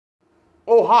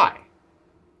Oh, hi!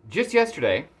 Just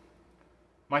yesterday,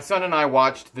 my son and I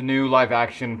watched the new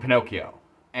live-action Pinocchio,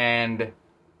 and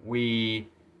we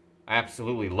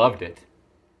absolutely loved it.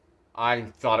 I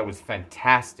thought it was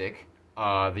fantastic.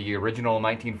 The original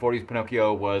 1940s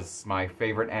Pinocchio was my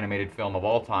favorite animated film of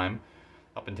all time,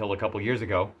 up until a couple years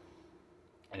ago,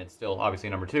 and it's still obviously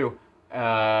number 2.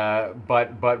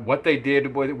 But what they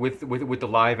did with the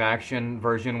live action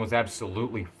version was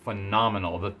absolutely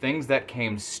phenomenal. The things that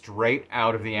came straight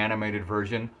out of the animated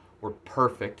version were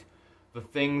perfect. The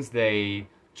things they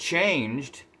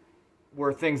changed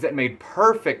were things that made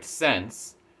perfect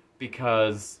sense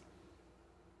because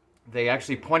they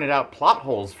actually pointed out plot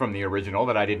holes from the original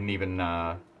that I didn't even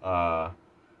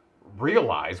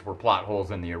realize were plot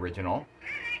holes in the original.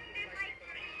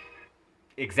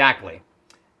 Exactly.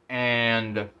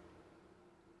 And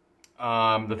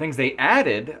the things they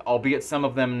added, albeit some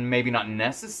of them maybe not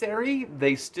necessary,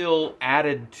 they still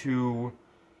added to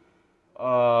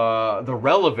the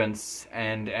relevance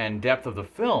and depth of the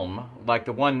film. Like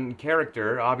the one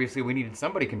character, obviously we needed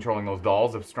somebody controlling those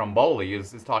dolls if Stromboli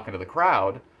is talking to the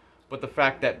crowd. But the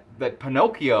fact that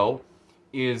Pinocchio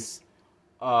is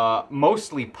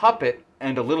mostly puppet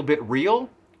and a little bit real,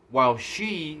 while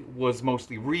she was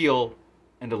mostly real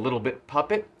and a little bit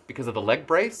puppet because of the leg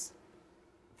brace,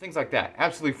 things like that,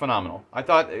 absolutely phenomenal. I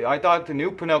thought the new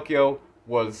Pinocchio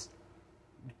was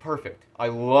perfect. I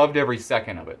loved every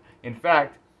second of it. In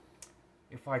fact,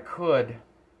 if I could,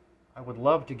 I would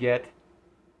love to get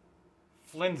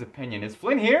Flynn's opinion. Is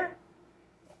Flynn here?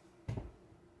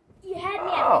 You had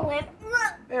me at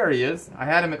Flynn. There he is. I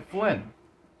had him at Flynn.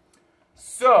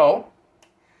 So,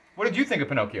 what did you think of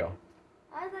Pinocchio?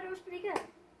 I thought it was pretty good.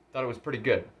 Thought it was pretty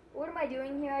good. What am I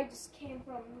doing here? I just came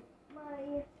from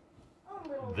my own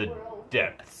little world. The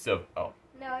depths of... Oh.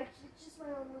 No, it's just my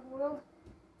own little world.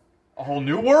 A whole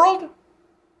new world?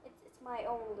 It's my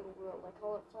own little world. I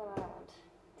call it Flynn Island.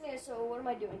 Yeah, so what am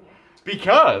I doing here?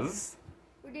 Because...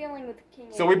 We're dealing with the king.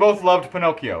 So we both loved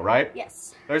Pinocchio, right?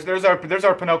 Yes. There's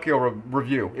our Pinocchio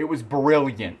review. It was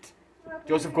brilliant.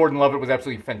 Joseph Gordon-Levitt was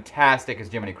absolutely fantastic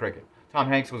as Jiminy Cricket. Tom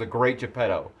Hanks was a great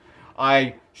Geppetto.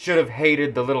 I should have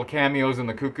hated the little cameos in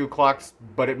the cuckoo clocks,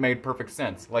 but it made perfect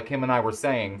sense. Like him and I were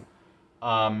saying,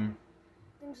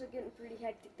 things are getting pretty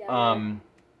hectic down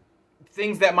there.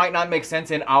 Things that might not make sense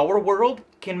in our world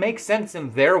can make sense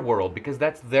in their world, because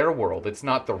that's their world. It's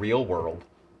not the real world.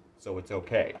 So it's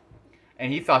okay.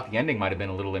 And he thought the ending might have been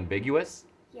a little ambiguous.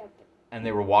 Yeah. And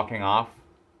they were walking off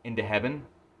into heaven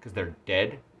because they're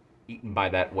dead, eaten by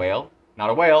that whale. Not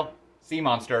a whale, sea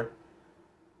monster.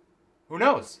 Who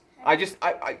knows? I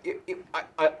loved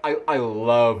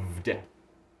it.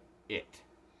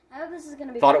 I hope this is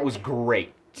gonna be. Thought it was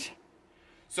great.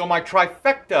 So my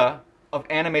trifecta of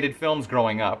animated films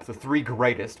growing up, the 3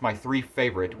 greatest, my 3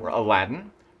 favorite, were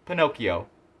Aladdin, Pinocchio,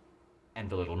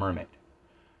 and The Little Mermaid.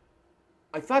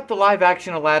 I thought the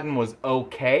live-action Aladdin was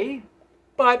okay,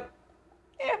 but,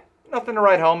 nothing to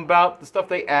write home about. The stuff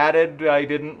they added, I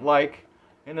didn't like,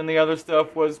 and then the other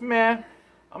stuff was meh.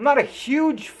 I'm not a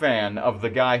huge fan of the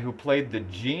guy who played the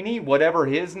genie, whatever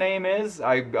his name is.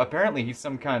 Apparently he's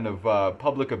some kind of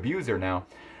public abuser now.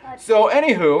 So,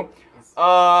 anywho,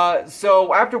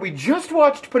 so after we just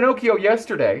watched Pinocchio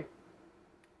yesterday,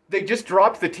 they just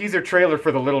dropped the teaser trailer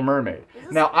for The Little Mermaid.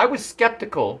 Now, I was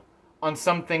skeptical on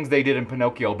some things they did in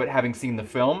Pinocchio, but having seen the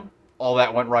film, all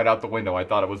that went right out the window. I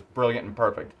thought it was brilliant and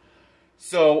perfect.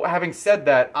 So, having said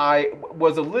that, I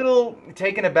was a little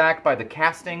taken aback by the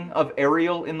casting of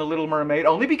Ariel in The Little Mermaid,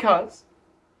 only because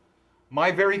my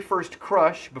very first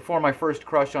crush, before my first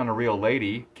crush on a real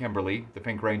lady, Kimberly, the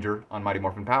Pink Ranger on Mighty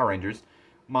Morphin Power Rangers,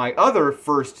 my other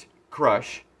first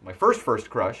crush, my first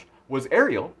crush, was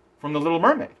Ariel from The Little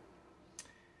Mermaid.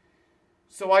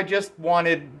 So I just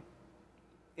wanted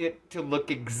it to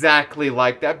look exactly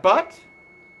like that, but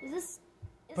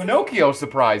Pinocchio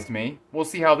surprised me. We'll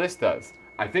see how this does.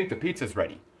 I think the pizza's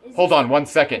ready. Hold on 1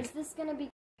 second. Is this gonna be...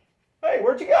 Hey,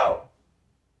 where'd you go?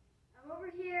 I'm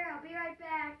over here. I'll be right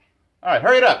back. Alright,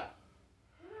 hurry it up.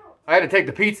 No. I had to take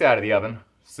the pizza out of the oven,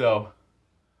 so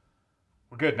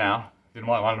we're good now.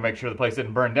 Wanted to make sure the place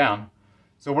didn't burn down.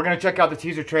 So we're going to check out the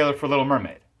teaser trailer for Little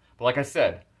Mermaid. But like I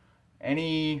said,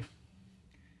 anything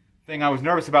I was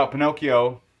nervous about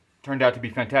Pinocchio turned out to be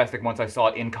fantastic once I saw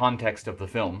it in context of the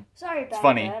film. Sorry about that. It's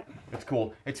funny. It's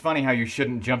cool. It's funny how you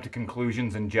shouldn't jump to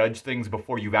conclusions and judge things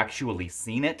before you've actually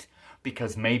seen it,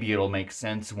 because maybe it'll make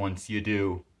sense once you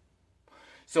do.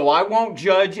 So I won't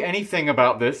judge anything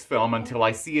about this film until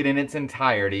I see it in its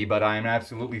entirety, but I am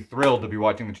absolutely thrilled to be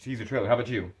watching the teaser trailer. How about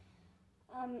you?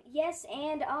 Yes,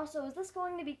 and also, is this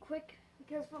going to be quick?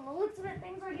 Because from the looks of it,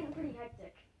 things are getting pretty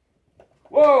hectic.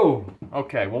 Whoa!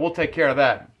 Okay, well, we'll take care of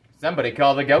that. Somebody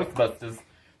call the Ghostbusters.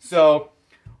 So,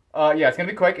 yeah, it's going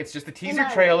to be quick. It's just a teaser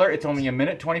trailer. It's only a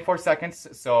minute, 24 seconds.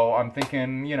 So I'm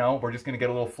thinking, you know, we're just going to get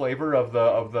a little flavor of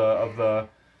the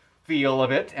feel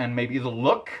of it and maybe the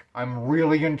look. I'm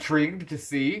really intrigued to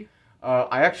see.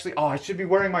 I should be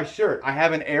wearing my shirt. I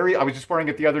have an Ariel. I was just wearing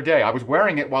it the other day. I was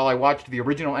wearing it while I watched the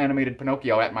original animated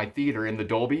Pinocchio at my theater in the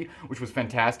Dolby, which was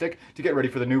fantastic, to get ready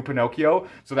for the new Pinocchio.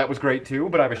 So that was great too.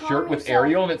 But I have a shirt with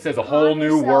Ariel and it says a whole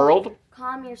new world.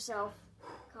 Calm yourself.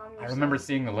 Calm yourself. I remember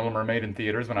seeing the Little Mermaid in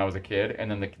theaters when I was a kid,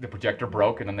 and then the projector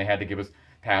broke, and then they had to give us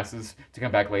passes to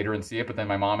come back later and see it. But then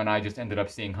my mom and I just ended up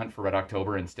seeing Hunt for Red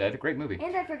October instead. Great movie.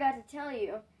 And I forgot to tell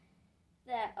you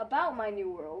that about my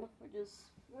new world, which is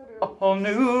a whole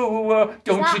new world.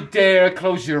 Don't you dare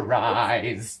close your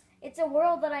eyes. It's a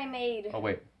world that I made. Oh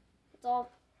wait. It's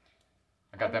all.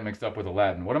 I got that mixed up with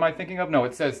Aladdin. What am I thinking of? No,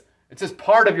 it says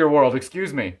part of your world.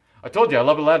 Excuse me. I told you I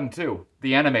love Aladdin too.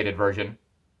 The animated version.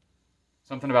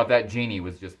 Something about that genie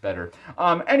was just better.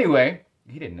 Anyway,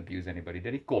 he didn't abuse anybody,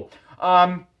 did he? Cool.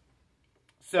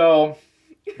 So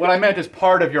what I meant is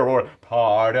part of your world.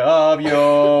 Part of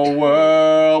your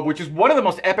world, which is one of the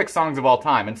most epic songs of all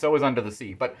time, and so is Under the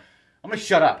Sea. But I'm gonna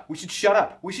shut up. We should shut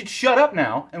up. We should shut up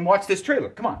now and watch this trailer.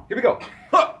 Come on, here we go.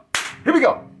 Huh. Here we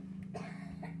go.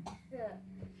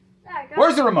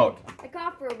 Where's the remote? I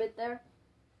coughed for a bit there.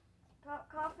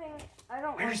 Coughing, I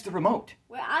don't. Where's the remote?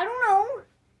 Well, I don't know.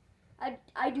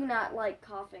 I do not like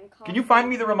coughing. Can you find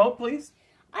me the remote, please?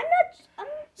 I'm not.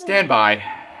 Stand by.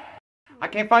 I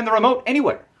can't find the remote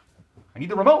anywhere. I need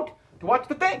the remote to watch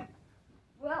the thing.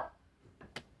 Well.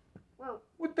 Whoa.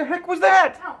 What the heck was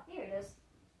that? Oh, here it is.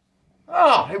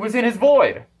 Oh, it was in his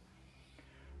void.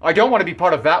 I don't want to be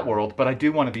part of that world, but I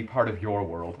do want to be part of your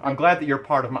world. I'm glad that you're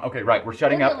part of my... Okay, right, we're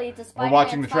shutting up. We're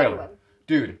watching the trailer.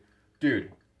 Dude.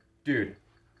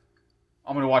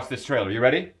 I'm going to watch this trailer. You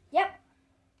ready? Yep.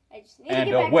 I just need to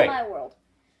get back to my world.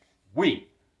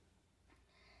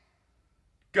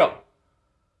 Go.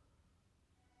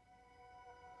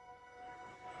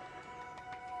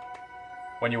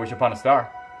 When You Wish Upon a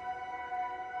Star.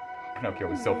 Pinocchio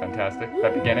was so fantastic.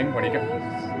 That beginning, when he goes...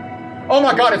 Oh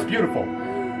my god, it's beautiful!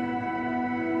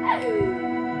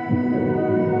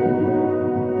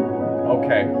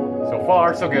 Okay, so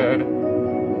far, so good.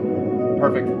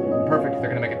 Perfect. They're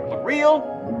gonna make it look real.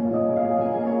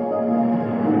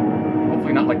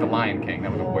 Hopefully not like The Lion King.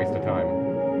 That was a waste of time.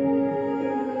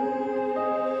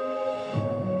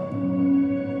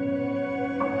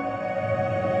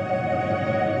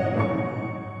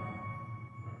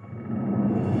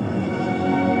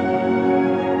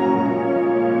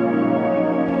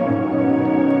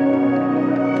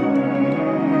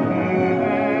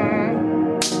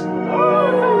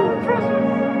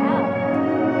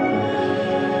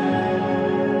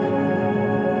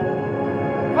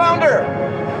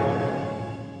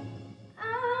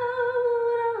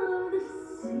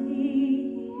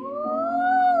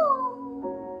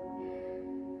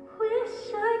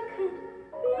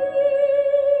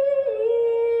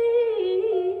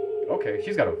 Okay,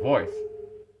 she's got a voice.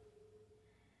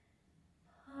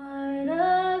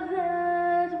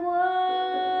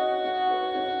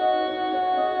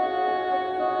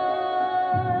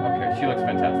 Okay, she looks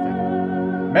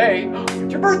fantastic. May,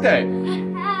 it's your birthday!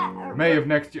 May of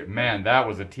next year. Man, that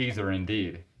was a teaser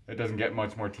indeed. It doesn't get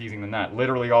much more teasing than that.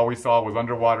 Literally all we saw was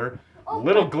underwater. A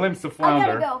little glimpse of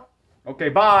flounder. I gotta go. Okay,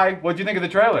 bye. What'd you think of the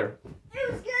trailer?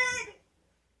 It was good.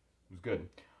 It was good.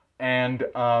 And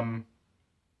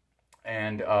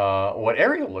what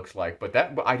Ariel looks like, but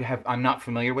I'm not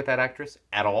familiar with that actress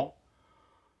at all.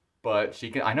 But she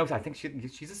can. I think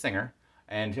she's a singer,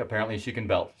 and apparently she can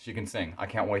belt. She can sing. I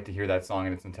can't wait to hear that song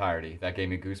in its entirety. That gave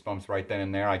me goosebumps right then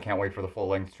and there. I can't wait for the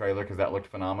full-length trailer because that looked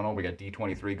phenomenal. We got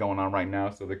D23 going on right now,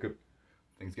 so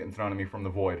things getting thrown at me from the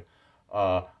void.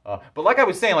 But like I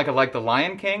was saying, like The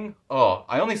Lion King. Oh,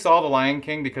 I only saw The Lion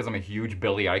King because I'm a huge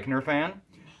Billy Eichner fan.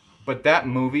 But that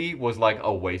movie was like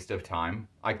a waste of time.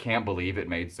 I can't believe it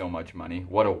made so much money.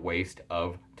 What a waste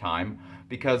of time.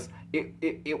 Because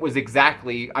it was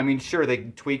exactly, I mean, sure,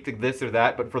 they tweaked this or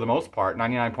that, but for the most part,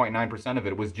 99.9% of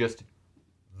it was just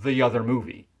the other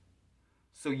movie.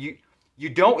 So you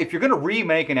don't, if you're going to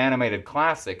remake an animated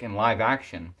classic in live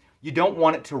action, you don't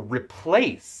want it to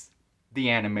replace the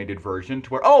animated version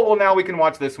to where, oh, well, now we can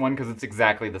watch this one because it's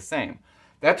exactly the same.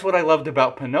 That's what I loved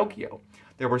about Pinocchio.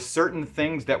 There were certain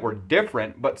things that were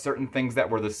different, but certain things that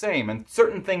were the same, and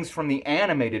certain things from the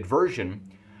animated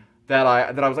version that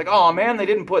I was like, oh man, they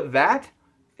didn't put that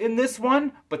in this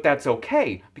one, but that's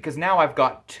okay, because now I've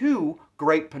got two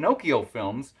great Pinocchio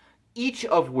films, each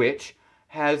of which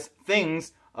has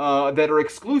things that are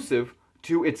exclusive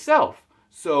to itself.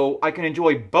 So I can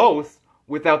enjoy both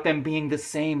without them being the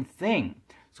same thing.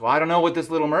 So I don't know what this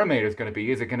Little Mermaid is going to be.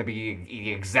 Is it going to be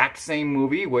the exact same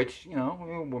movie, which, you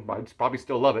know, I'd probably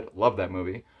still love it. Love that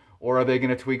movie. Or are they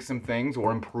going to tweak some things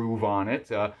or improve on it?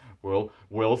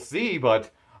 We'll see,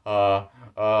 but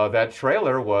that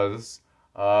trailer was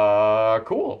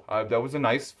cool. That was a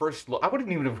nice first look. I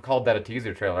wouldn't even have called that a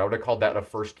teaser trailer. I would have called that a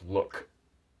first look.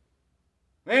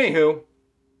 Anywho,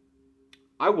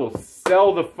 I will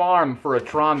sell the farm for a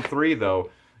Tron 3, though.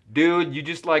 Dude, you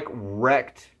just, like,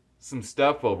 wrecked some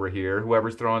stuff over here,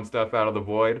 whoever's throwing stuff out of the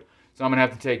void. So I'm gonna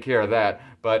have to take care of that.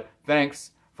 But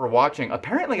thanks for watching.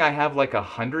 Apparently I have like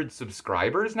 100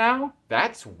 subscribers now.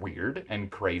 That's weird and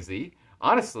crazy.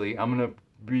 Honestly, I'm gonna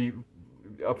be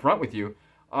upfront with you.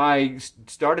 I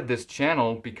started this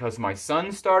channel because my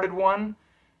son started one.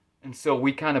 And so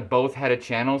we kind of both had a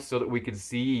channel so that we could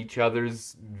see each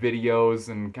other's videos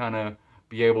and kind of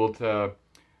be able to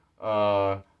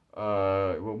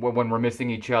when we're missing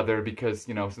each other because,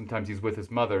 you know, sometimes he's with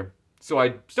his mother. So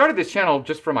I started this channel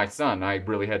just for my son. I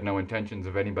really had no intentions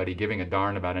of anybody giving a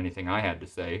darn about anything I had to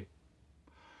say.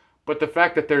 But the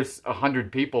fact that there's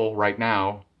 100 people right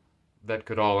now that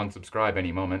could all unsubscribe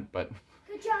any moment, but...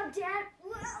 Good job, Dad.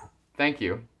 Wow. Thank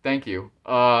you,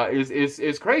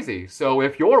 is crazy. So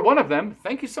if you're one of them,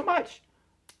 thank you so much.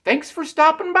 Thanks for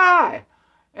stopping by.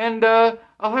 And I'll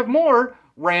have more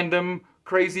random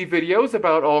crazy videos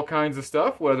about all kinds of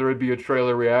stuff, whether it be a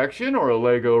trailer reaction or a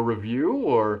Lego review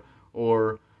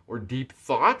or deep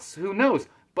thoughts, who knows.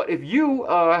 But if you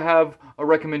have a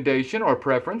recommendation or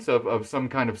preference of some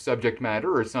kind of subject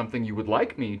matter or something you would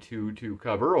like me to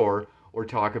cover or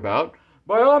talk about,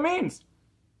 by all means,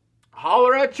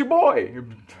 holler at your boy.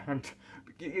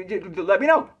 Let me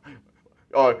know.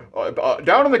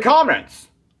 Down in the comments.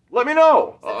 Let me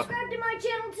know. Subscribe to my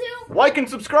channel too. Like and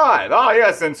subscribe. Ah,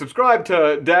 yes, and subscribe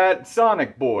to Dat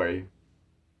Sonic Boy.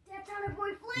 Dat Sonic Boy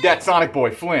Flynn. Dat Sonic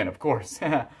Boy Flynn, of course.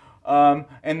 And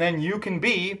then you can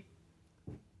be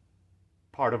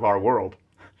part of our world.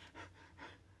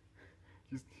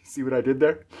 You see what I did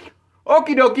there?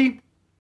 Okie dokie.